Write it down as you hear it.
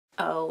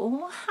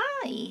Oh,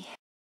 hi!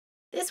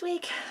 This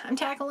week I'm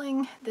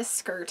tackling this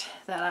skirt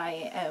that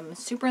I am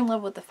super in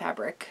love with the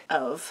fabric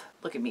of.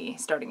 Look at me,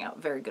 starting out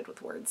very good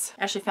with words.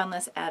 I actually found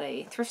this at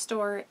a thrift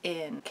store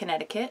in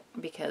Connecticut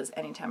because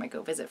anytime I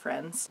go visit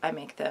friends, I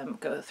make them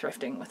go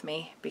thrifting with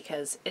me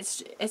because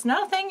it's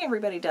not a thing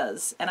everybody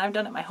does. And I've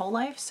done it my whole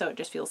life, so it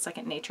just feels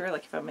second nature.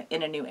 Like if I'm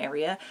in a new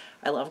area,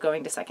 I love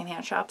going to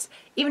secondhand shops.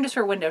 Even just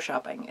for window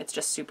shopping, it's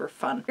just super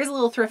fun. Here's a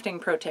little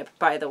thrifting pro tip,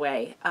 by the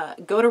way.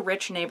 Go to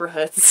rich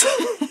neighborhoods.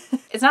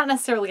 It's not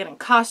necessarily going to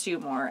cost you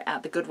more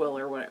at the Goodwill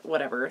or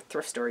whatever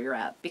thrift store you're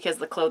at because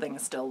the clothing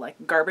is still like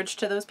garbage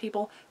to those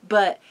people,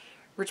 but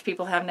rich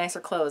people have nicer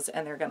clothes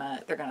and they're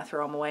gonna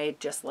throw them away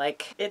just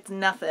like it's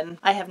nothing.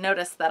 I have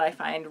noticed that I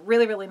find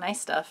really, really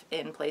nice stuff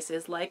in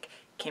places like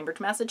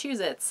Cambridge,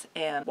 Massachusetts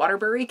and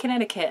Waterbury,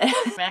 Connecticut.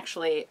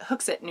 Actually,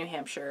 Hooksett, New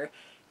Hampshire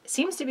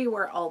seems to be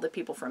where all the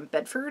people from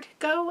Bedford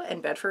go,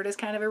 and Bedford is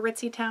kind of a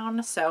ritzy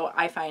town, so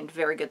I find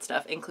very good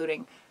stuff,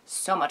 including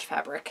so much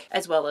fabric,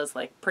 as well as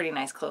like pretty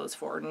nice clothes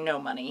for no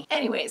money.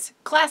 Anyways,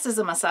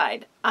 classism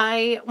aside,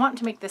 I want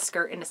to make this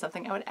skirt into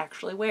something I would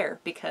actually wear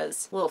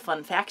because, a little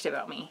fun fact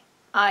about me,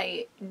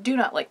 I do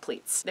not like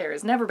pleats. There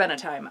has never been a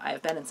time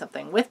I've been in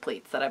something with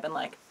pleats that I've been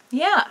like,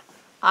 yeah,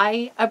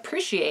 I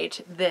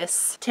appreciate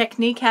this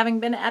technique having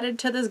been added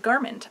to this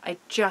garment. I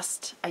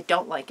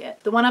don't like it.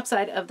 The one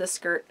upside of the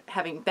skirt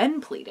having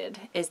been pleated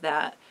is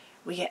that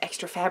we get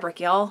extra fabric,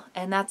 y'all,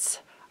 and that's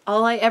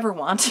all I ever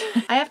want.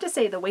 I have to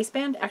say the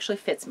waistband actually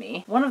fits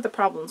me. One of the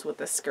problems with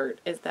this skirt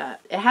is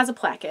that it has a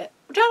placket,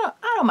 which I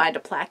don't mind a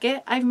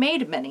placket. I've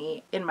made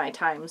many in my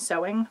time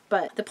sewing,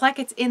 but the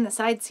placket's in the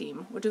side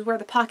seam, which is where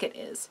the pocket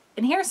is.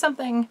 And here's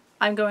something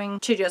I'm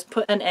going to just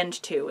put an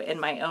end to in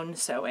my own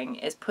sewing,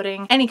 is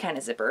putting any kind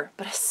of zipper,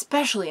 but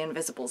especially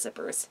invisible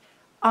zippers,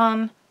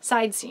 on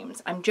side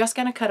seams. I'm just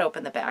going to cut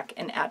open the back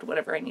and add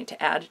whatever I need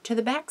to add to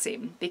the back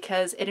seam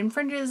because it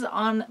infringes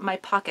on my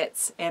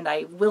pockets and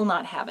I will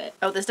not have it.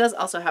 Oh, this does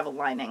also have a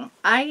lining.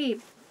 I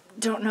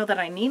don't know that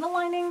I need a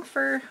lining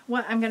for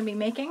what I'm going to be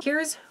making.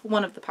 Here's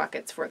one of the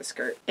pockets for the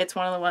skirt. It's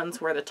one of the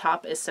ones where the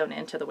top is sewn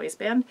into the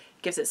waistband.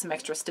 Gives it some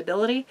extra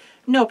stability.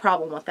 No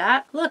problem with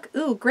that. Look,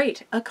 ooh,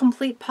 great. A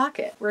complete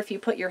pocket where if you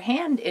put your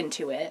hand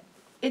into it,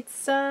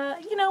 it's,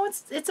 you know,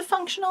 it's a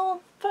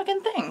functional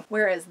fucking thing.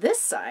 Whereas this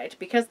side,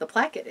 because the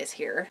placket is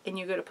here and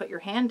you go to put your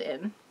hand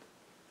in,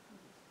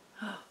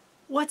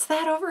 what's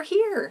that over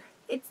here?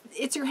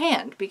 It's your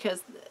hand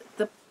because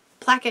the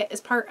placket is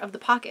part of the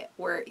pocket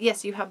where,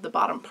 yes, you have the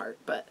bottom part,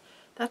 but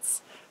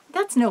that's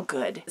no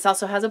good. This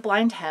also has a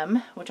blind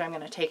hem, which I'm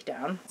going to take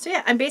down. So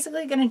yeah, I'm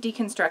basically going to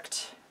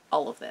deconstruct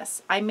all of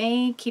this. I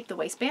may keep the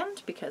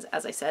waistband because,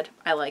 as I said,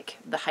 I like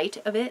the height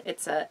of it.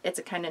 It's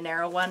a kind of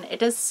narrow one. It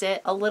does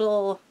sit a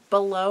little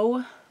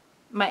below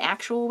my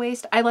actual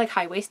waist. I like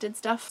high-waisted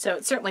stuff, so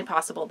it's certainly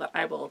possible that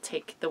I will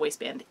take the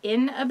waistband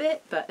in a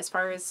bit, but as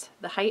far as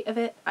the height of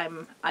it,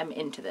 I'm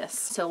into this.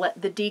 So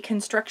let the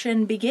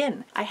deconstruction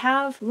begin. I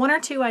have one or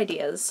two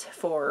ideas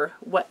for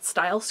what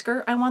style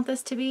skirt I want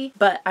this to be,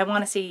 but I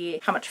want to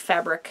see how much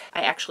fabric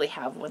I actually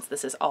have once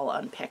this is all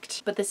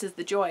unpicked. But this is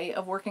the joy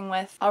of working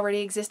with already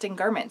existing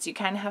garments. You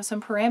kind of have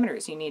some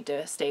parameters you need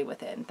to stay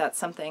within. That's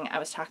something I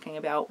was talking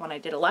about when I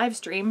did a live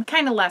stream,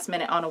 kind of last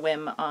minute on a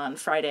whim on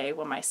Friday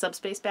when my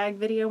subspace bag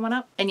video went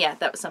up. And yeah,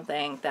 that was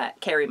something that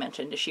Carrie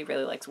mentioned, is she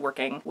really likes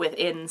working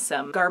within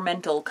some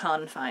garmental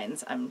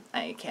confines.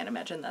 I can't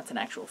imagine that's an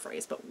actual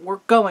phrase, but we're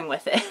going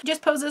with it. It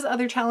just poses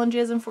other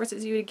challenges and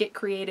forces you to get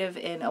creative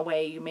in a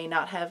way you may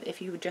not have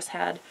if you just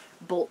had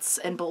bolts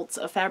and bolts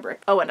of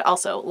fabric. Oh, and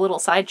also, little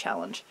side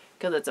challenge,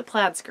 because it's a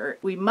plaid skirt,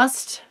 we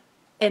must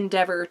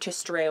endeavor to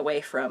stray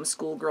away from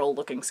schoolgirl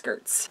looking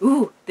skirts.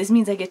 Ooh, this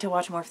means I get to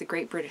watch more of the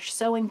Great British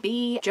Sewing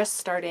Bee. Just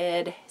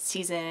started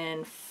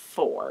season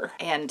 4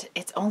 and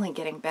it's only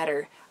getting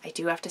better. I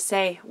do have to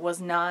say,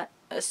 was not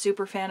a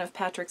super fan of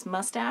Patrick's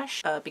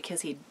mustache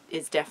because he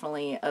is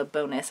definitely a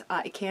bonus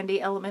eye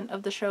candy element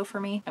of the show for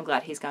me. I'm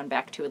glad he's gone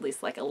back to at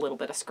least like a little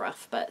bit of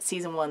scruff, but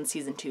season 1,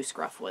 season 2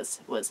 scruff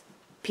was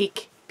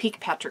peak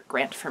Patrick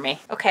Grant for me.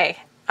 Okay.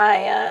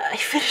 I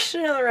finished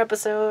another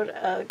episode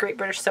of Great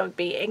British Sewing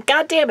Bee, and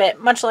god damn it,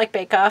 much like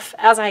Bake Off,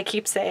 as I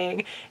keep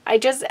saying, I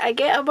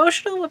get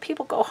emotional when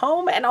people go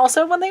home, and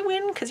also when they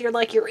win, because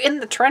you're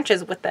in the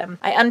trenches with them.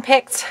 I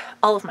unpicked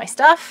all of my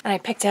stuff, and I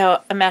picked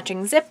out a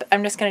matching zip.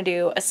 I'm just gonna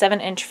do a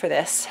 7-inch for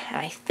this, and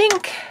I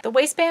think the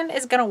waistband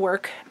is gonna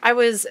work. I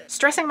was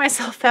stressing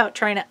myself out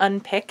trying to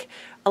unpick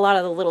a lot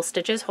of the little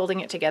stitches holding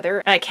it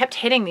together, and I kept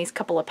hitting these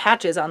couple of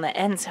patches on the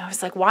end, so I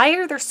was like, why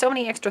are there so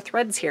many extra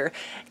threads here?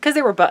 Because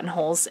there were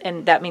buttonholes,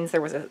 and that means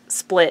there was a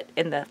split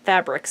in the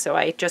fabric, so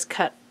I just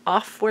cut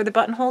off where the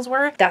buttonholes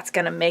were. That's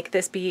gonna make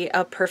this be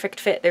a perfect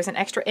fit. There's an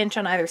extra inch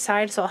on either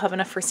side, so I'll have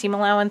enough for seam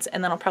allowance,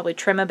 and then I'll probably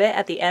trim a bit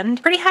at the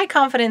end. Pretty high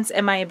confidence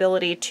in my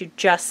ability to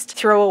just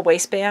throw a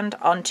waistband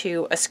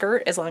onto a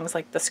skirt as long as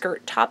like the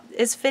skirt top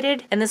is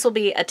fitted, and this will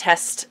be a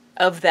test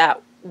of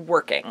that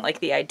working, like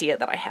the idea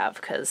that I have,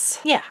 because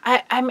yeah,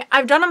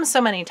 I've done them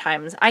so many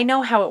times. I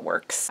know how it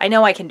works. I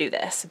know I can do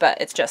this, but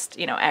it's just,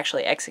 you know,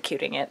 actually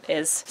executing it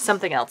is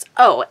something else.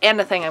 Oh, and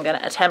a thing I'm going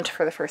to attempt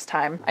for the first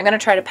time. I'm going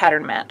to try to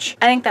pattern match.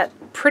 I think that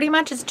pretty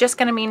much is just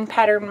going to mean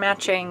pattern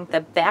matching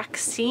the back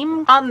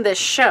seam. On this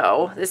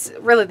show, this is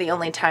really the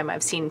only time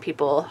I've seen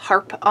people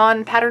harp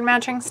on pattern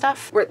matching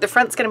stuff, where the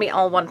front's going to be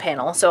all one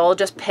panel. So I'll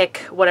just pick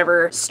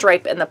whatever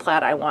stripe in the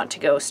plaid I want to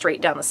go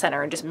straight down the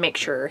center and just make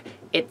sure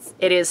it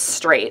is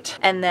straight.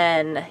 And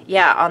then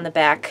yeah, on the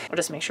back, I'll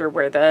just make sure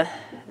where the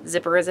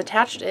zipper is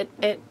attached,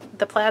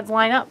 the plaids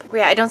line up.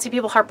 Yeah, I don't see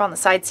people harp on the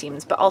side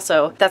seams, but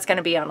also that's going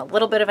to be on a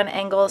little bit of an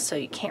angle, so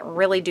you can't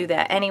really do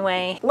that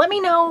anyway. Let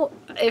me know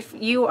if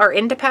you are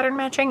into pattern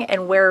matching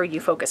and where you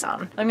focus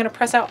on. I'm going to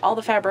press out all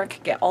the fabric,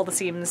 get all the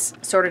seams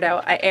sorted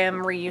out. I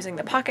am reusing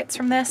the pockets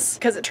from this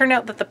because it turned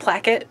out that the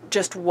placket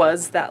just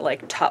was that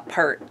like top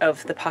part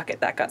of the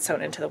pocket that got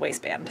sewn into the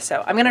waistband.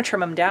 So I'm going to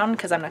trim them down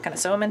because I'm not going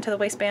to sew them into the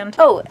waistband.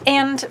 Oh,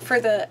 and for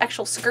the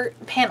actual skirt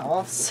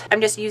panels, I'm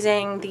just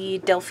using the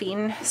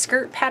Delphine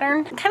skirt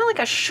pattern, kind of like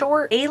a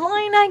short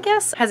A-line, I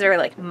guess. It has a very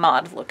like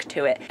mod look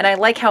to it. And I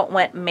like how it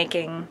went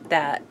making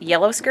that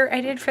yellow skirt I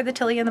did for the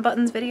Tilly and the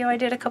Buttons video I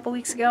did a couple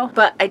weeks ago,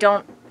 but I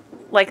don't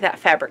like that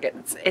fabric.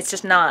 It's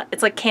just not,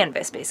 it's like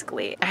canvas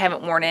basically. I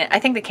haven't worn it. I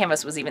think the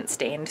canvas was even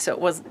stained, so it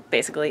was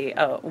basically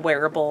a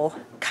wearable,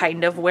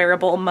 kind of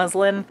wearable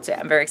muslin. So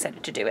yeah, I'm very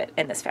excited to do it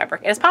in this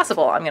fabric. And it's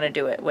possible I'm gonna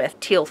do it with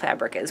teal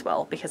fabric as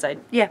well, because I,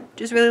 yeah,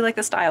 just really like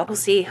the style. We'll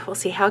see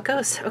how it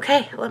goes.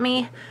 Okay, let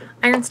me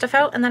iron stuff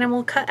out and then I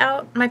will cut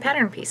out my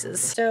pattern pieces.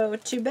 So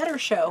to better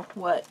show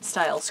what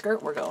style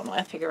skirt we're going with,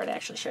 I figure I'd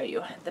actually show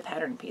you the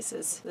pattern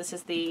pieces. This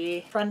is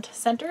the front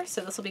center,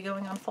 so this will be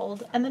going on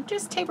fold, and then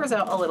just tapers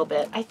out a little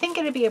bit. I think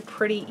it'd be a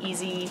pretty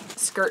easy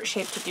skirt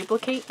shape to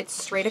duplicate. It's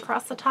straight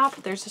across the top.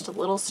 There's just a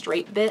little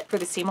straight bit for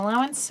the seam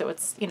allowance, so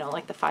it's, you know,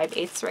 like the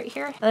 5/8 right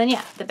here. And then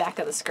yeah, the back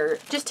of the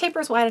skirt just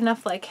tapers wide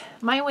enough. Like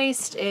my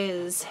waist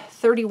is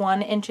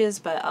 31 inches,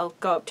 but I'll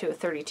go up to a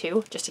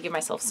 32 just to give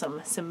myself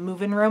some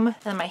moving room.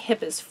 And my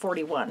hip is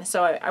 41,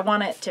 so I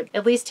want it to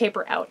at least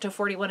taper out to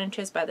 41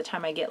 inches by the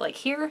time I get like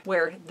here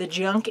where the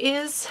junk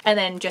is, and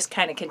then just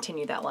kind of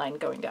continue that line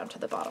going down to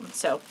the bottom.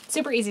 So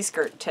super easy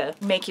skirt to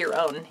make your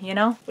own, you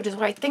know, which is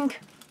why I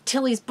think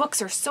Tilly's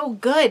books are so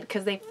good,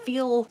 because they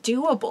feel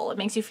doable. It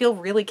makes you feel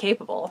really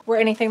capable. Where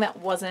anything that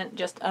wasn't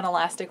just an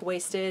elastic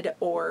waisted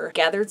or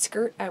gathered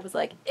skirt, I was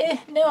like,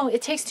 no,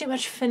 it takes too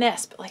much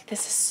finesse, but like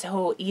this is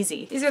so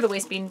easy. These are the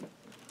waist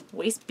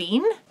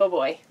bean? Oh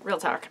boy, real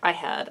talk. I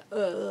had a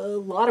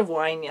lot of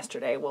wine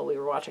yesterday while we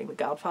were watching The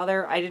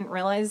Godfather. I didn't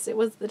realize it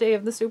was the day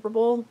of the Super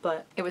Bowl,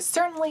 but it was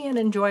certainly an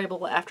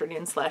enjoyable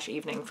afternoon /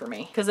 evening for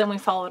me. Because then we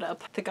followed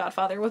up The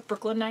Godfather with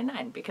Brooklyn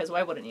Nine-Nine, because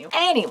why wouldn't you?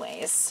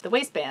 Anyways, the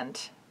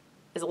waistband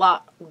is a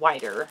lot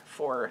wider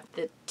for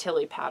the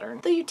Tilly pattern.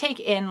 Though you take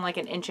in like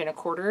 1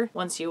 1/4 inch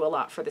once you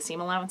allot for the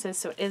seam allowances,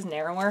 so it is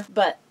narrower,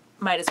 but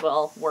might as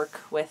well work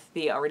with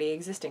the already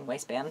existing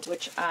waistband,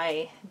 which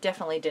I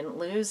definitely didn't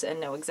lose and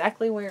know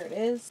exactly where it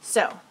is.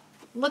 So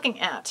looking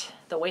at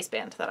the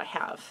waistband that I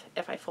have,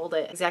 if I fold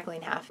it exactly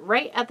in half,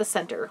 right at the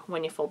center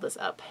when you fold this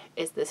up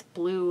is this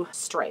blue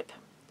stripe.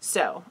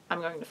 So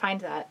I'm going to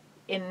find that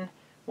in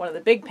one of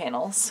the big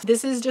panels.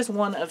 This is just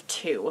one of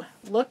 2.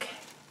 Look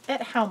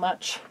at how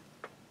much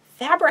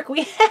fabric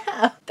we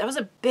have. That was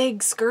a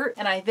big skirt,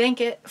 and I thank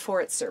it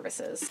for its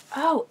services.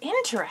 Oh,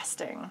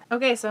 interesting.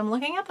 Okay, so I'm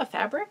looking at the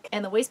fabric,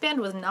 and the waistband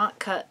was not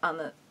cut on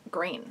the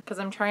grain, because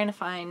I'm trying to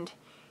find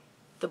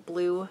the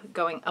blue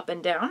going up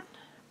and down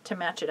to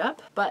match it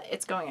up, but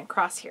it's going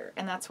across here,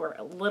 and that's where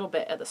a little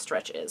bit of the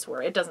stretch is,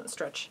 where it doesn't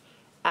stretch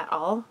at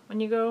all when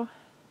you go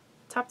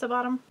top to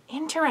bottom.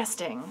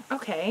 Interesting.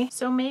 Okay,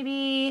 so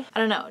maybe, I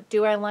don't know,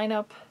 do I line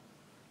up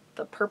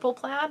the purple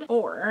plaid,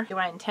 or do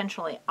I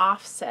intentionally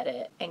offset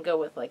it and go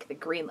with like the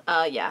green?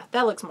 Yeah,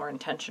 that looks more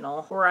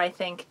intentional. Or I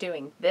think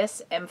doing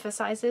this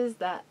emphasizes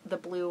that the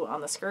blue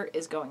on the skirt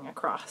is going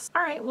across.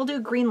 All right, we'll do a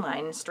green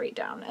line straight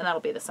down, and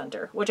that'll be the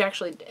center, which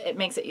actually it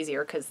makes it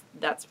easier because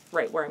that's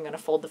right where I'm going to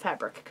fold the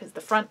fabric, because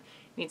the front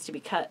needs to be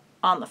cut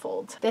on the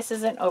fold. This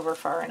isn't over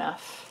far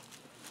enough.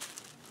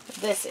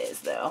 This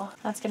is, though.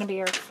 That's going to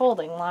be our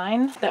folding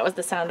line. That was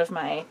the sound of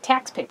my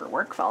tax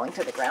paperwork falling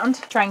to the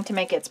ground, trying to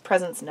make its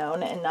presence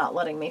known and not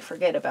letting me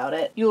forget about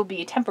it. You will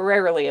be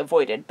temporarily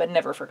avoided, but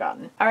never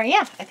forgotten. All right,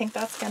 yeah, I think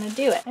that's going to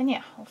do it. And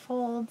yeah, we'll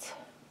fold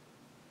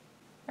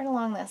right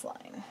along this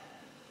line.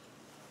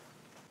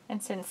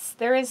 And since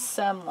there is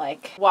some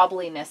like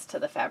wobbliness to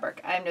the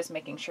fabric, I'm just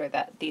making sure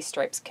that these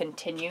stripes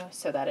continue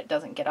so that it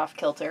doesn't get off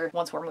kilter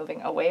once we're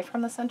moving away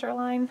from the center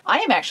line. I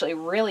am actually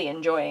really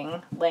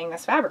enjoying laying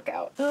this fabric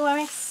out. Ooh,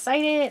 I'm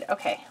excited.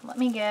 Okay, let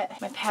me get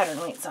my pattern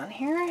weights on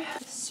here.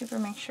 Just super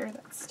make sure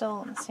that's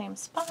still in the same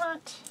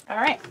spot. All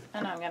right,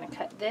 and I'm gonna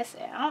cut this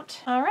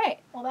out. All right,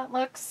 well that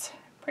looks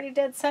pretty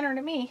dead center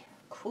to me.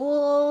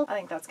 Cool. I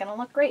think that's gonna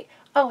look great.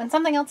 Oh, and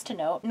something else to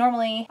note.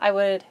 Normally I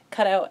would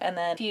cut out and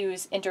then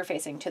fuse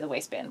interfacing to the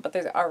waistband, but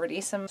there's already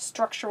some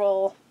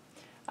structural,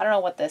 I don't know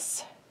what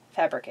this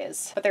fabric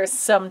is. But there's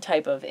some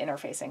type of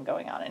interfacing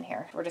going on in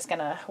here. We're just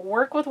gonna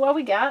work with what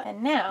we got.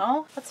 And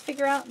now let's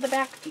figure out the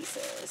back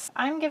pieces.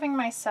 I'm giving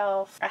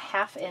myself a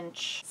 1/2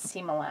 inch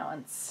seam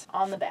allowance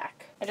on the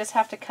back. I just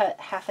have to cut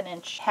 1/2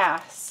 inch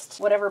past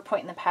whatever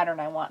point in the pattern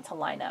I want to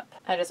line up.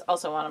 I just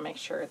also want to make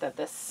sure that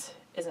this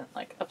isn't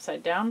like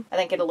upside down. I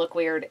think it'll look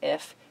weird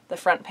if the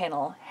front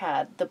panel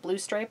had the blue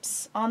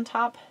stripes on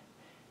top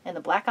and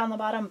the black on the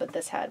bottom, but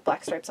this had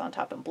black stripes on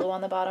top and blue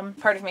on the bottom.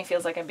 Part of me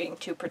feels like I'm being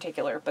too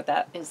particular, but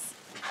that is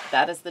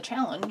the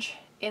challenge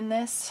in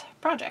this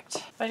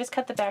project. I just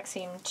cut the back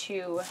seam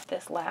to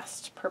this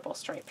last purple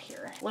stripe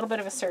here. A little bit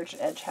of a serged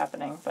edge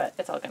happening, but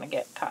it's all gonna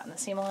get caught in the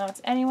seam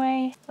allowance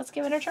anyway. Let's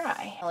give it a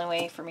try. The only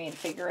way for me to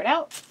figure it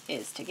out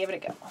is to give it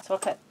a go. So we'll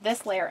cut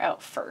this layer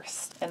out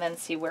first and then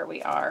see where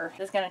we are.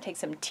 This is gonna take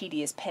some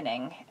tedious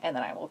pinning and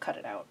then I will cut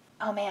it out.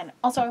 Oh man,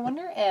 also I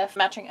wonder if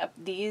matching up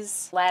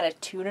these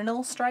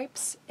latitudinal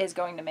stripes is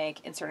going to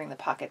make inserting the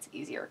pockets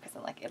easier, because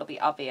then like it'll be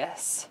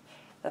obvious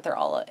that they're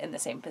all in the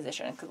same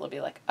position, because it'll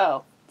be like,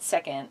 oh,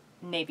 second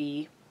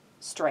navy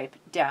stripe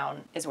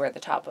down is where the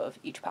top of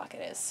each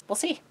pocket is. We'll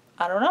see.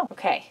 I don't know.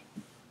 Okay,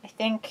 I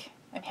think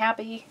I'm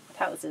happy with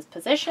how this is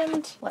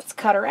positioned. Let's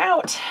cut her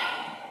out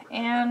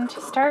and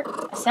start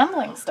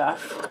assembling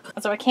stuff.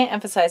 So I can't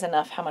emphasize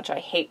enough how much I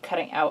hate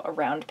cutting out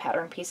around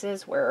pattern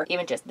pieces, where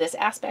even just this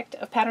aspect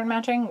of pattern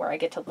matching, where I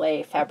get to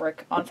lay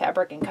fabric on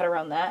fabric and cut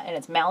around that and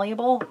it's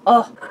malleable.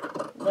 Oh,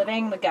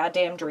 living the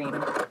goddamn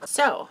dream.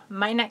 So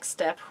my next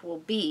step will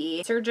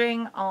be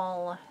serging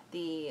all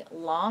the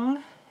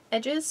long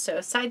edges, so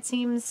side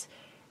seams,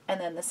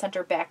 and then the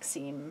center back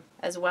seam,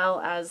 as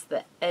well as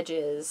the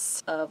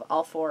edges of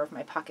all 4 of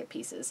my pocket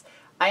pieces.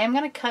 I am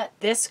going to cut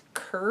this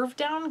curve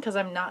down because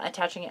I'm not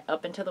attaching it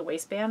up into the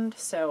waistband,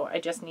 so I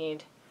just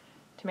need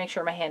to make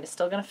sure my hand is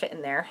still going to fit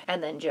in there,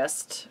 and then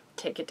just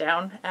take it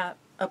down at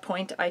a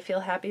point I feel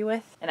happy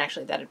with. And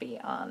actually that'd be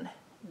on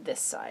this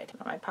side.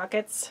 My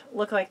pockets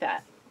look like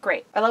that.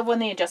 Great. I love when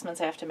the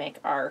adjustments I have to make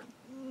are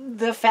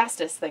the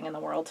fastest thing in the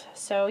world.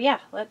 So yeah,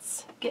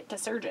 let's get to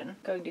serging.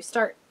 Going to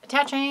start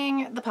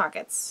attaching the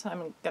pockets.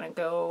 I'm going to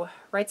go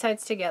right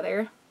sides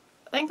together.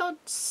 I think I'll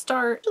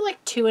start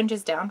like 2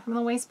 inches down from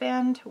the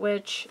waistband,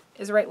 which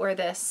is right where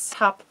this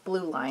top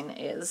blue line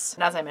is.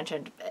 And as I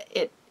mentioned,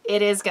 it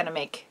is going to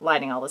make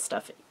lining all this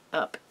stuff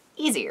up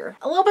easier.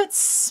 A little bit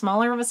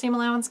smaller of a seam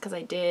allowance because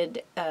I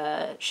did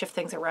shift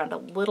things around a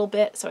little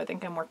bit, so I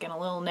think I'm working a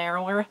little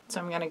narrower. So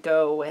I'm going to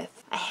go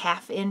with a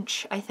 1/2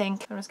 inch, I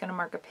think. I'm just going to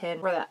mark a pin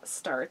where that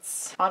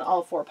starts on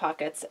all 4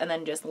 pockets and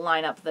then just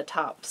line up the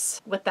tops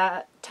with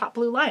that top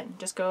blue line.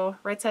 Just go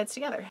right sides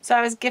together. So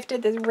I was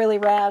gifted this really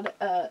rad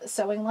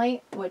sewing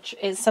light, which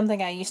is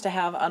something I used to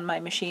have on my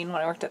machine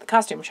when I worked at the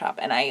costume shop,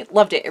 and I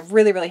loved it. It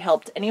really, really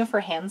helped, and even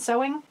for hand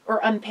sewing or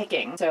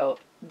unpicking. So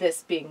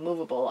this being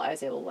movable, I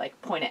was able to like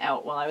point it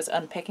out while I was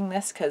unpicking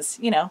this, because,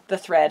 you know, the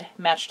thread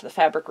matched the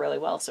fabric really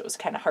well, so it was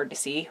kind of hard to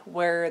see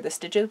where the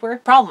stitches were.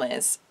 Problem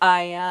is,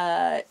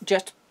 I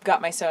just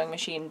got my sewing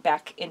machine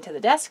back into the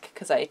desk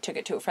because I took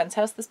it to a friend's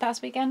house this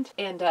past weekend.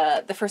 And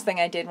the first thing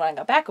I did when I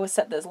got back was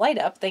set this light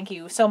up. Thank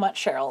you so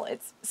much, Cheryl.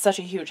 It's such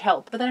a huge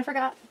help. But then I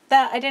forgot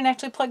that I didn't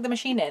actually plug the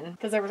machine in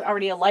because there was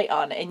already a light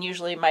on. And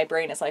usually my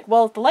brain is like,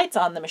 well, if the light's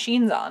on, the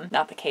machine's on.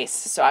 Not the case.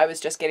 So I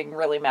was just getting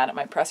really mad at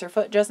my presser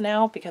foot just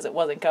now because it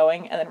wasn't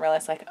going, and then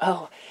realized like,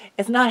 oh,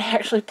 it's not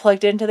actually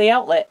plugged into the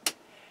outlet.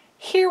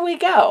 Here we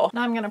go.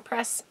 Now I'm going to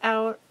press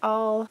out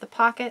all the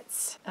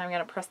pockets. And I'm going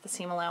to press the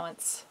seam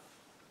allowance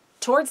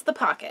towards the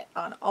pocket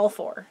on all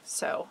 4,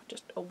 so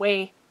just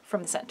away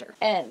from the center.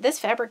 And this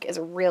fabric is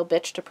a real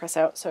bitch to press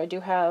out, so I do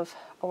have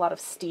a lot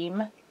of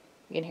steam.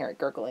 You can hear it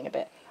gurgling a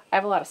bit. I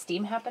have a lot of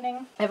steam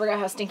happening. I forgot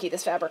how stinky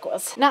this fabric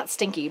was. Not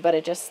stinky, but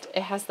it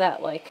has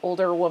that like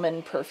older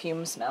woman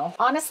perfume smell.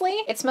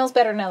 Honestly, it smells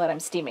better now that I'm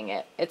steaming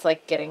it. It's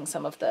like getting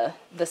some of the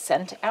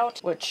scent out,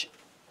 which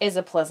is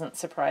a pleasant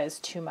surprise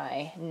to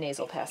my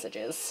nasal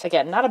passages.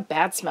 Again, not a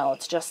bad smell,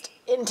 it's just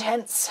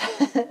intense.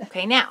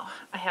 Okay, now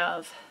I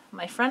have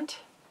my front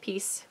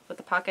piece with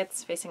the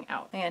pockets facing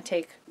out. I'm going to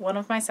take one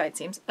of my side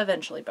seams,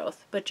 eventually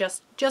both, but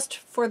just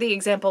for the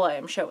example I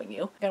am showing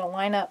you, I'm going to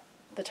line up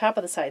the top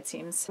of the side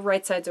seams. The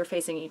right sides are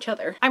facing each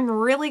other. I'm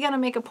really going to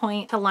make a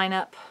point to line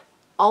up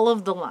all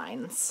of the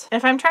lines. And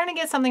if I'm trying to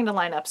get something to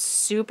line up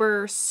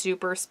super,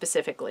 super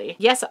specifically,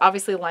 yes,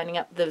 obviously lining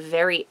up the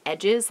very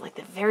edges, like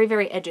the very,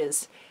 very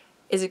edges,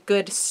 is a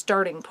good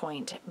starting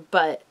point,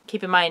 but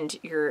keep in mind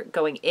you're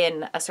going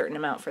in a certain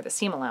amount for the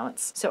seam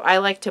allowance. So I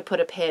like to put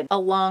a pin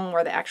along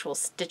where the actual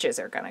stitches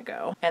are gonna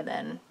go and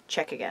then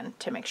check again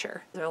to make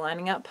sure they're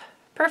lining up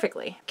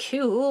perfectly.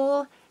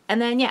 Cool.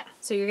 And then yeah,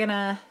 so you're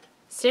gonna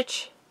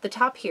stitch the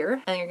top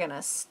here, and you're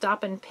gonna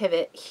stop and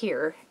pivot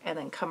here and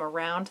then come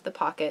around the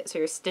pocket. So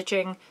you're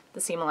stitching the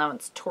seam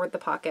allowance toward the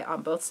pocket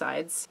on both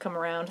sides. Come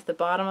around the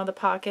bottom of the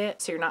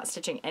pocket so you're not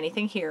stitching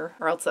anything here,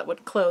 or else that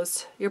would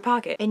close your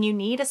pocket. And you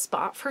need a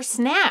spot for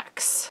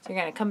snacks. So you're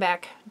gonna come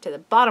back to the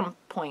bottom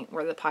point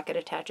where the pocket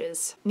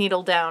attaches,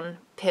 needle down,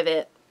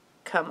 pivot,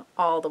 come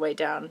all the way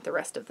down the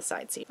rest of the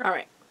side seam. All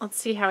right, let's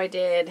see how I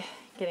did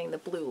getting the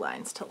blue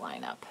lines to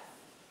line up.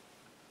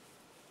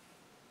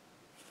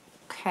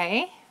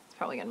 Okay, it's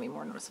probably gonna be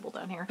more noticeable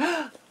down here.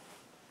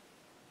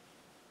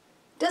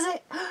 Does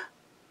it?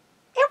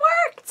 It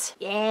worked!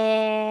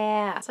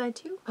 Yeah! Side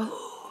two.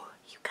 Oh,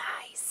 you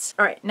guys.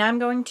 All right, now I'm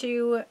going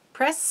to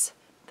press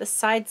the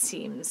side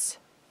seams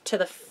to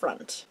the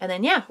front. And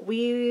then yeah,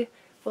 we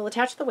will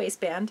attach the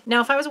waistband. Now,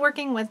 if I was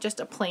working with just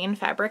a plain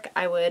fabric,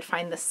 I would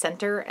find the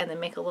center and then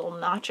make a little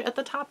notch at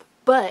the top.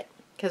 But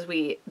because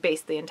we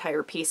based the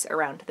entire piece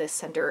around this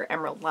center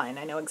emerald line,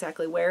 I know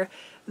exactly where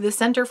the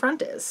center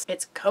front is.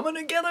 It's coming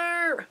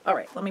together. All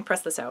right, let me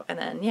press this out and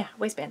then yeah,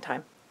 waistband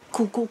time.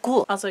 Cool, cool,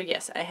 cool. Also,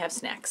 yes, I have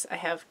snacks. I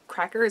have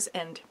crackers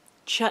and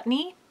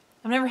chutney.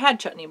 I've never had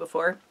chutney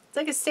before. It's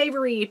like a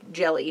savory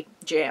jelly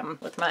jam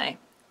with my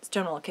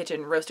Stonewall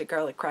Kitchen roasted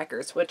garlic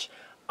crackers, which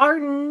are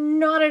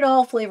not at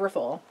all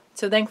flavorful.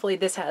 So thankfully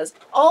this has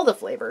all the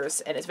flavors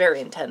and it's very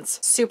intense.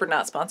 Super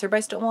not sponsored by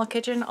Stonewall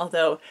Kitchen,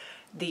 although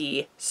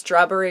the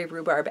strawberry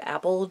rhubarb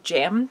apple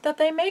jam that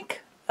they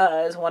make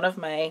is one of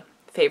my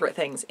favorite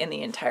things in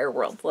the entire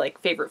world. Like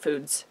favorite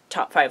foods,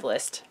 top 5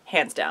 list,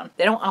 hands down.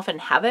 They don't often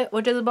have it,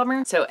 which is a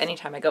bummer. So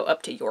anytime I go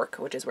up to York,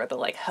 which is where the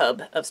like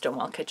hub of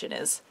Stonewall Kitchen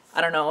is, I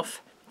don't know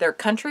if they're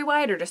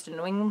countrywide or just a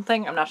New England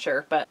thing, I'm not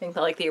sure, but I think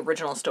that like the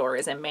original store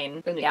is in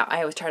Maine. And yeah,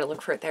 I always try to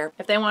look for it there.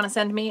 If they want to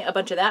send me a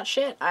bunch of that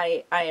shit,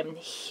 I am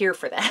here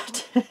for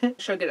that.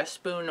 Should get a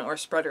spoon or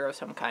spreader of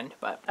some kind,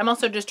 but I'm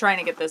also just trying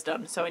to get this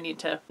done, so I need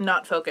to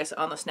not focus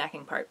on the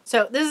snacking part.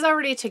 So this is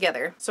already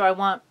together, so I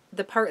want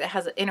the part that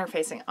has an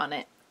interfacing on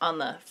it on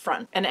the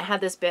front, and it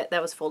had this bit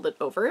that was folded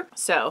over,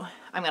 so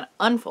I'm gonna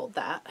unfold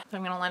that. So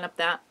I'm gonna line up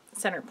that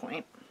center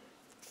point.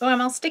 Oh, I'm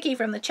all sticky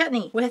from the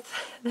chutney with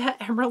that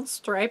emerald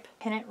stripe.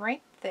 Pin it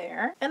right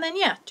there. And then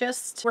yeah,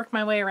 just work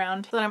my way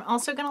around. Then I'm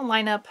also gonna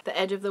line up the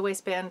edge of the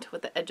waistband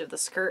with the edge of the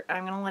skirt.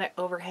 I'm gonna let it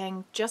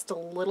overhang just a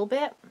little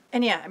bit.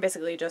 And yeah, I'm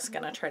basically just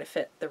gonna try to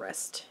fit the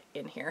rest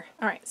in here.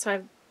 All right, so I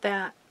have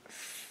that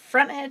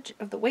front edge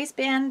of the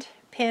waistband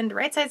pinned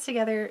right sides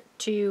together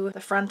to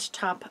the front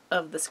top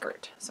of the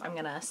skirt. So I'm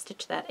gonna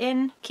stitch that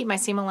in, keep my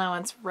seam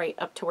allowance right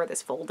up to where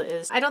this fold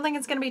is. I don't think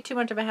it's gonna be too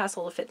much of a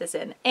hassle to fit this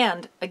in.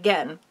 And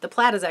again, the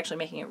plaid is actually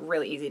making it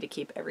really easy to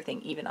keep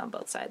everything even on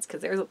both sides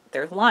because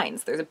there's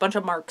lines, there's a bunch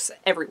of marks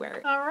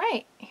everywhere. All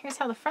right, here's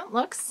how the front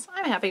looks.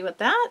 I'm happy with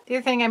that. The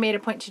other thing I made a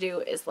point to do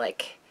is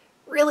like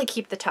really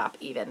keep the top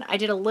even. I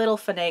did a little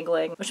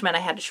finagling, which meant I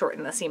had to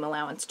shorten the seam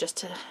allowance just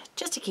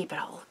to keep it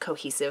all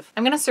cohesive.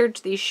 I'm gonna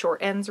serge these short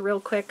ends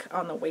real quick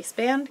on the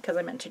waistband because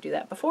I meant to do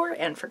that before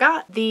and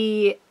forgot.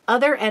 The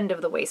other end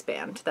of the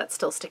waistband that's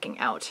still sticking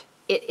out,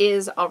 it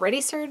is already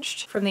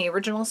serged from the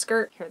original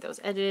skirt. Here are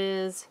those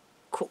edges.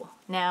 Cool.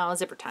 Now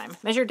zipper time.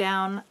 Measure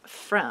down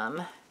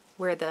from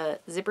where the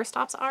zipper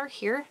stops are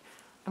here.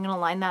 I'm gonna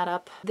line that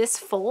up this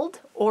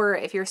fold, or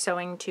if you're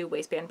sewing 2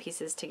 waistband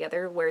pieces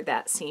together where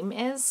that seam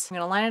is, I'm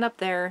gonna line it up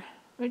there,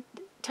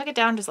 tuck it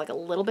down just like a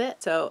little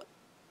bit. So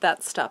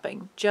that's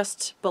stopping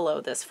just below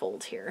this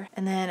fold here.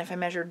 And then if I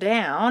measure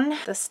down,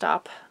 the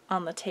stop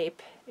on the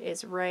tape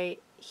is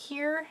right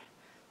here.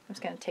 I'm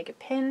just gonna take a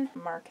pin,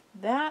 mark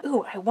that.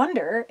 Ooh, I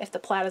wonder if the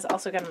plaid is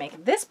also gonna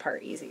make this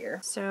part easier.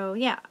 So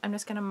yeah, I'm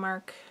just gonna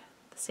mark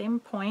the same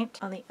point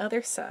on the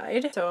other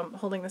side. So I'm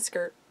holding the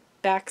skirt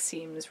back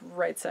seams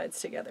right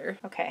sides together.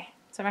 Okay,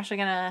 so I'm actually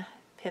gonna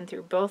pin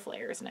through both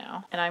layers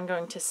now, and I'm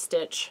going to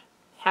stitch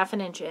 1/2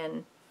 inch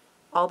in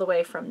all the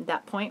way from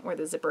that point where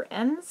the zipper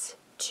ends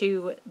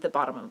to the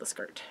bottom of the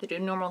skirt. To do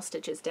normal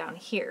stitches down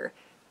here,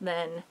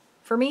 then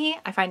for me,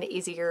 I find it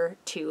easier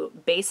to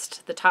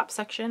baste the top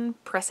section,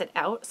 press it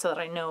out so that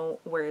I know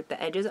where the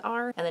edges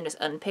are, and then just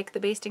unpick the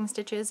basting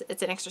stitches.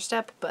 It's an extra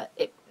step, but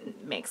it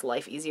makes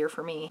life easier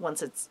for me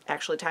once it's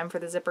actually time for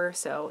the zipper.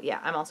 So yeah,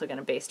 I'm also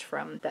gonna baste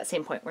from that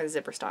same point where the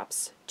zipper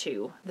stops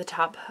to the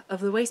top of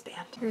the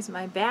waistband. Here's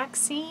my back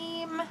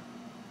seam.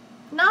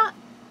 Not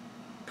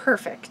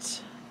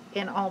perfect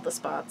in all the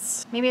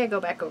spots. Maybe I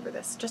go back over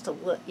this just a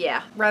little,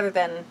 yeah, rather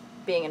than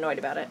being annoyed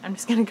about it, I'm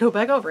just gonna go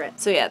back over it.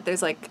 So yeah,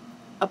 there's like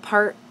a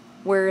part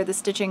where the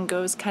stitching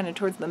goes kind of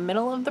towards the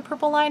middle of the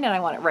purple line and I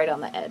want it right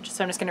on the edge.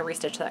 So I'm just gonna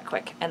restitch that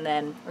quick and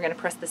then we're gonna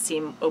press the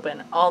seam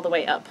open all the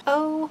way up.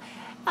 Oh,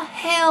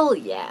 hell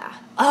yeah.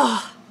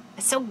 Oh,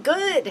 it's so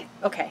good.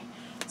 Okay,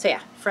 so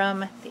yeah,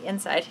 from the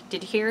inside,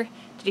 did you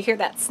hear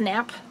that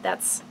snap?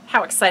 That's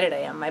how excited I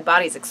am. My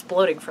body's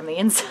exploding from the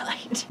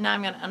inside. Now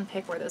I'm gonna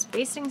unpick where those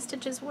basting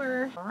stitches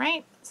were. All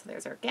right, so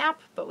there's our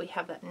gap, but we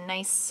have that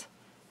nice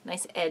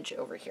edge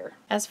over here.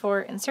 As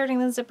for inserting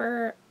the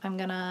zipper, I'm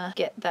gonna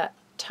get that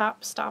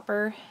top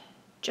stopper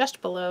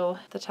just below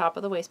the top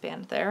of the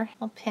waistband there.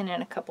 I'll pin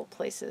in a couple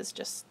places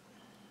just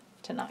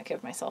to not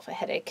give myself a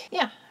headache.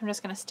 Yeah, I'm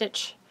just gonna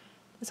stitch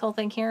this whole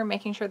thing here,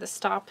 making sure the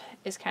stop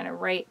is kind of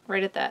right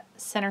at that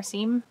center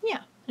seam.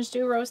 Yeah, just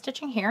do a row of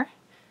stitching here.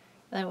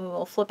 Then we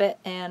will flip it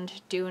and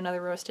do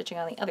another row of stitching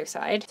on the other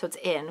side. So it's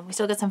in. We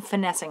still got some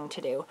finessing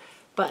to do,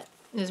 but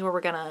this is where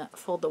we're gonna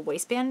fold the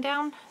waistband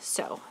down.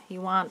 So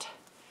you want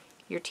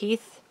your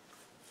teeth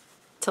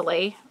to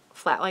lay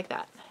flat like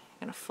that.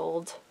 You're gonna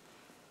fold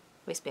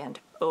waistband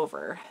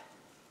over.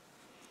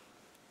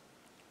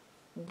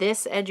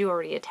 This edge you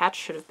already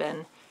attached should have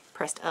been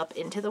pressed up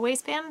into the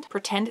waistband.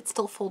 Pretend it's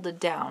still folded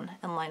down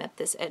and line up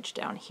this edge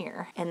down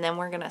here. And then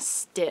we're gonna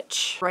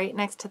stitch right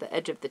next to the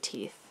edge of the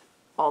teeth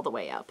all the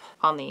way up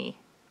on the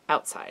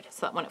outside,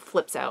 so that when it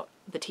flips out,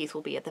 the teeth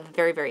will be at the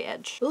very, very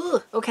edge.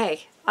 Ooh,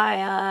 okay,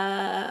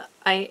 I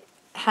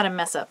had a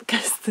mess up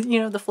because,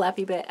 you know, the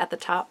flappy bit at the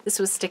top, this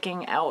was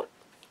sticking out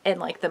in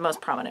like the most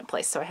prominent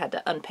place, so I had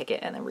to unpick it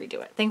and then redo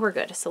it. I think we're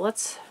good, so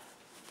let's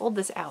fold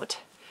this out.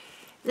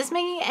 Is this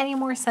making any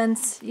more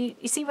sense? You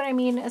see what I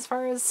mean as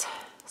far as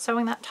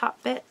sewing that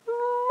top bit?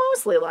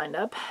 Mostly lined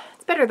up.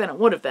 It's better than it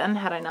would have been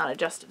had I not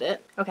adjusted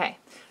it. Okay,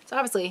 so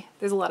obviously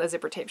there's a lot of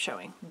zipper tape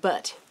showing,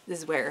 but this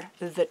is where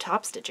the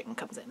top stitching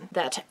comes in.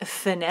 That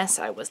finesse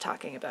I was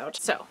talking about.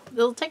 So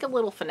it'll take a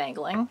little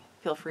finagling.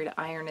 Feel free to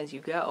iron as you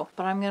go,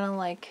 but I'm gonna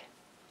like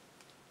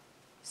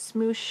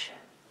smoosh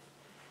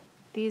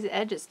these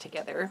edges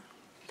together,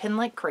 pin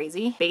like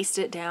crazy, baste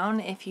it down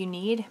if you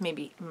need.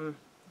 Maybe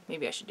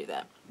I should do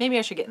that. Maybe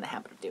I should get in the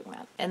habit of doing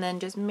that. And then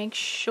just make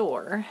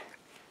sure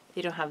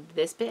you don't have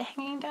this bit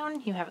hanging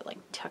down, you have it like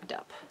tucked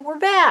up. We're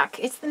back.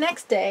 It's the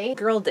next day.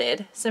 Girl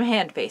did some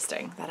hand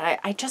basting that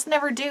I just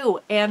never do.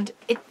 And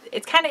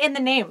it's kind of in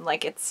the name,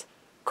 like it's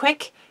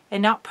quick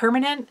and not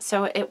permanent.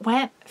 So it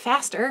went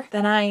faster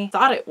than I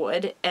thought it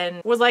would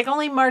and was like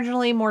only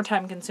marginally more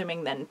time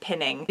consuming than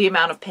pinning the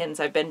amount of pins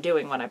I've been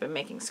doing when I've been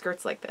making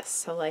skirts like this.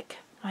 So like,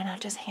 why not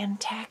just hand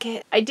tack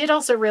it? I did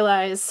also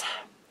realize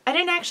I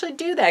didn't actually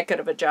do that good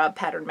of a job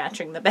pattern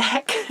matching the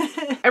back.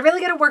 I really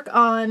gotta work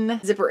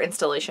on zipper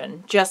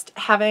installation, just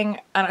having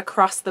an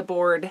across the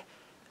board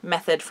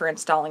method for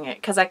installing it,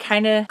 because I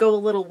kind of go a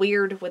little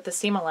weird with the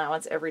seam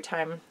allowance every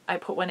time I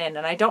put one in,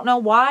 and I don't know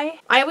why.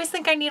 I always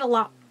think I need a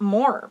lot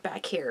more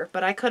back here,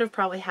 but I could have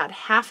probably had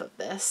half of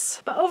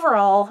this. But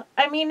overall,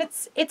 I mean,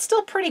 it's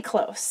still pretty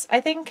close. I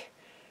think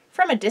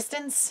from a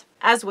distance,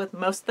 as with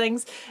most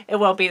things, it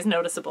won't be as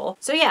noticeable.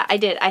 So yeah, I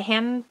did. I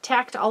hand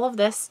tacked all of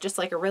this, just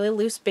like a really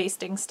loose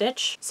basting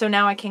stitch. So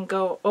now I can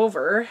go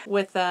over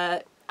with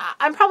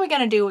I'm probably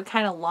gonna do a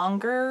kind of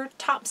longer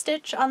top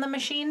stitch on the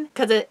machine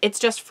because it's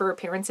just for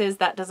appearances.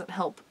 That doesn't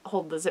help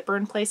hold the zipper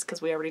in place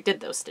because we already did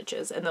those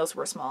stitches and those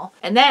were small.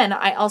 And then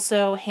I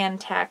also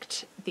hand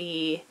tacked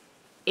the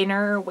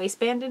inner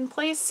waistband in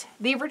place.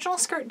 The original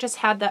skirt just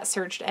had that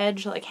serged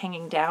edge like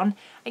hanging down.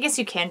 I guess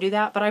you can do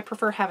that, but I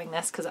prefer having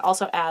this because it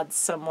also adds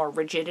some more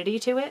rigidity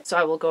to it. So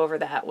I will go over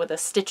that with a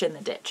stitch in the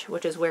ditch,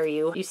 which is where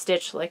you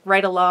stitch like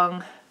right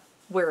along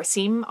where a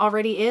seam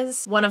already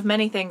is. One of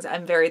many things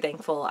I'm very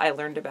thankful I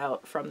learned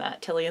about from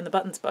that Tilly and the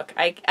Buttons book.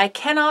 I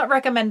cannot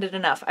recommend it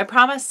enough. I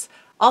promise.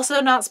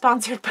 Also not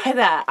sponsored by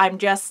that. I'm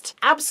just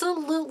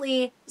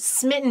absolutely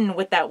smitten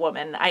with that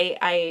woman.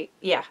 I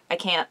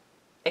can't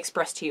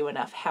express to you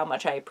enough how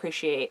much I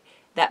appreciate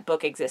that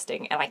book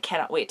existing, and I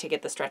cannot wait to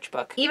get the stretch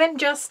book. Even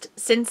just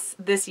since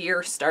this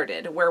year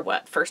started, we're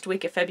what, first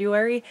week of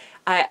February,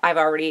 I've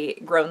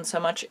already grown so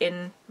much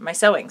in my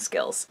sewing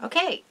skills.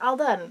 Okay, all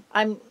done.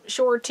 I'm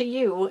sure to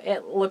you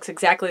it looks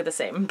exactly the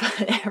same,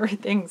 but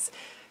everything's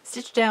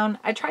stitched down.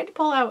 I tried to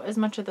pull out as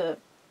much of the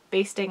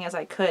basting as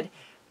I could,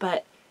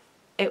 but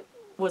it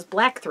was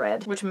black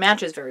thread, which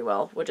matches very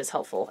well, which is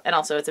helpful. And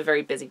also it's a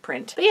very busy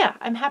print. But yeah,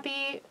 I'm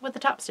happy with the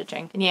top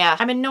stitching. And yeah,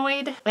 I'm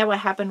annoyed at what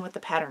happened with the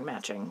pattern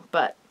matching,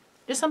 but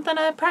just something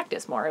to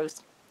practice more. It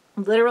was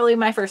literally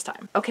my first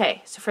time.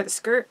 Okay, so for the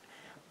skirt,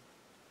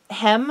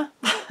 hem,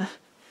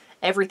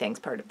 everything's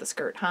part of the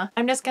skirt, huh?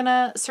 I'm just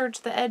gonna serge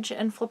the edge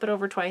and flip it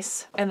over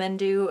twice and then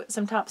do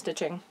some top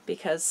stitching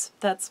because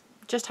that's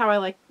just how I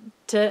like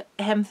to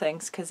hem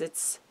things, because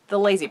it's the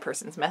lazy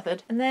person's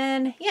method. And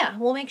then, yeah,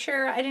 we'll make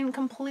sure I didn't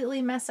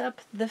completely mess up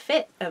the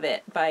fit of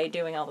it by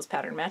doing all this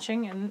pattern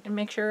matching and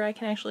make sure I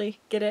can actually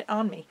get it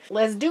on me.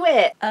 Let's do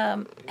it!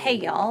 Hey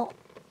y'all.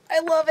 I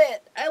love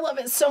it! I love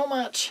it so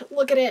much!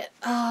 Look at it!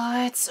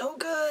 Oh, it's so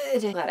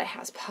good! Glad it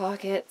has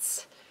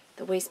pockets.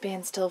 The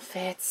waistband still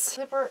fits.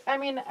 Zipper, I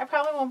mean, I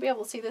probably won't be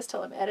able to see this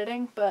till I'm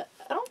editing, but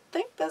I don't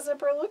think the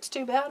zipper looks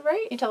too bad,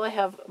 right? Until I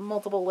have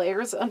multiple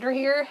layers under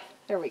here.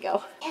 There we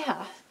go.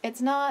 Yeah, it's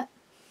not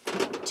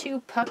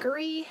too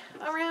puckery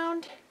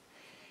around.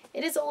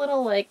 It is a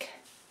little like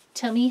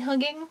tummy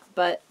hugging,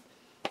 but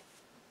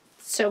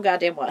so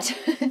goddamn what.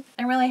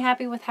 I'm really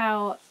happy with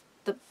how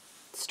the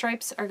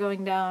stripes are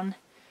going down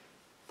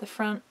the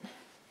front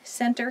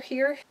center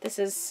here. This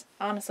is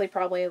honestly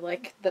probably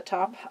like the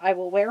top I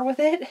will wear with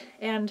it,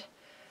 and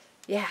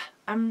yeah,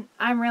 I'm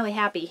really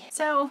happy.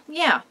 So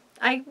yeah,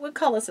 I would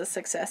call this a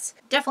success.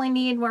 Definitely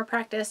need more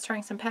practice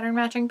trying some pattern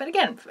matching, but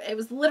again, it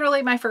was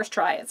literally my first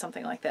try at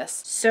something like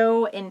this.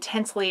 So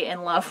intensely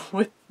in love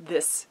with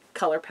this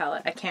color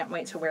palette. I can't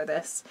wait to wear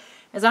this.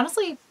 It's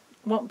honestly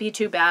won't be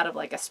too bad of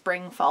like a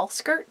spring fall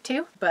skirt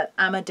too, but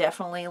I'ma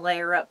definitely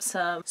layer up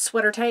some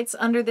sweater tights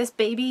under this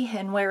baby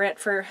and wear it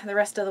for the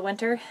rest of the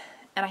winter.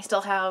 And I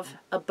still have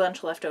a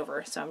bunch left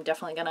over, so I'm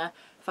definitely gonna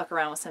fuck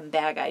around with some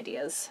bag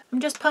ideas. I'm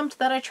just pumped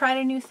that I tried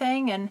a new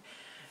thing and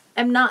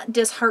I'm not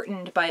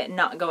disheartened by it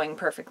not going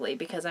perfectly,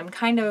 because I'm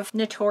kind of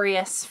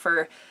notorious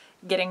for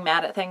getting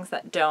mad at things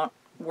that don't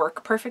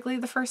work perfectly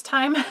the first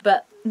time,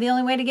 but the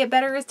only way to get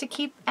better is to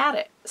keep at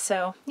it.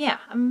 So yeah,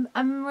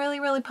 I'm really,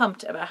 really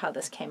pumped about how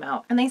this came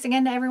out. And thanks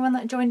again to everyone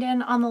that joined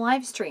in on the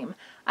live stream.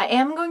 I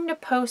am going to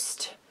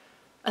post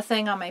a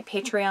thing on my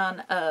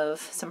Patreon of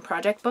some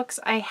project books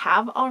I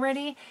have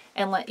already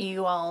and let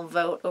you all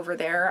vote over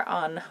there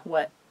on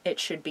what it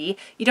should be.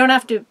 You don't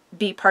have to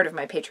be part of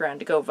my Patreon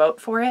to go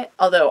vote for it,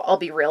 although I'll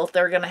be real,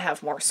 they're gonna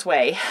have more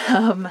sway.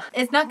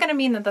 It's not gonna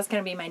mean that that's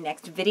gonna be my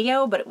next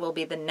video, but it will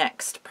be the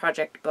next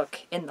project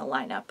book in the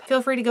lineup.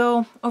 Feel free to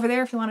go over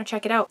there if you want to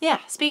check it out. Yeah,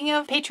 speaking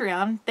of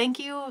Patreon, thank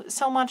you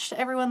so much to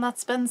everyone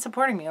that's been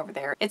supporting me over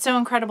there. It's so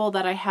incredible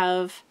that I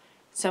have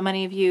so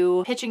many of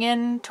you pitching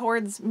in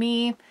towards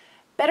me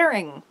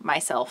bettering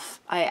myself.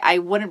 I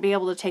wouldn't be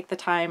able to take the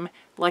time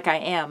like I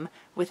am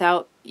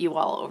without you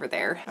all over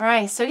there. All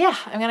right, so yeah,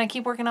 I'm gonna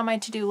keep working on my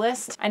to-do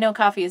list. I know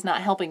coffee is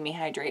not helping me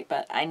hydrate,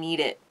 but I need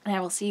it. And I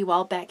will see you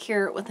all back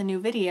here with a new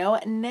video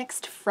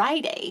next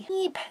Friday.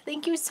 Yeep,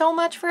 thank you so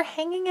much for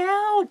hanging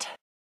out.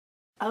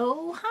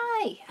 Oh,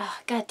 hi. Oh,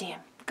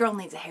 goddamn. Girl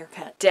needs a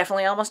haircut.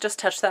 Definitely almost just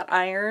touched that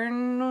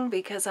iron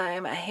because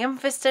I'm a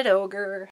ham-fisted ogre.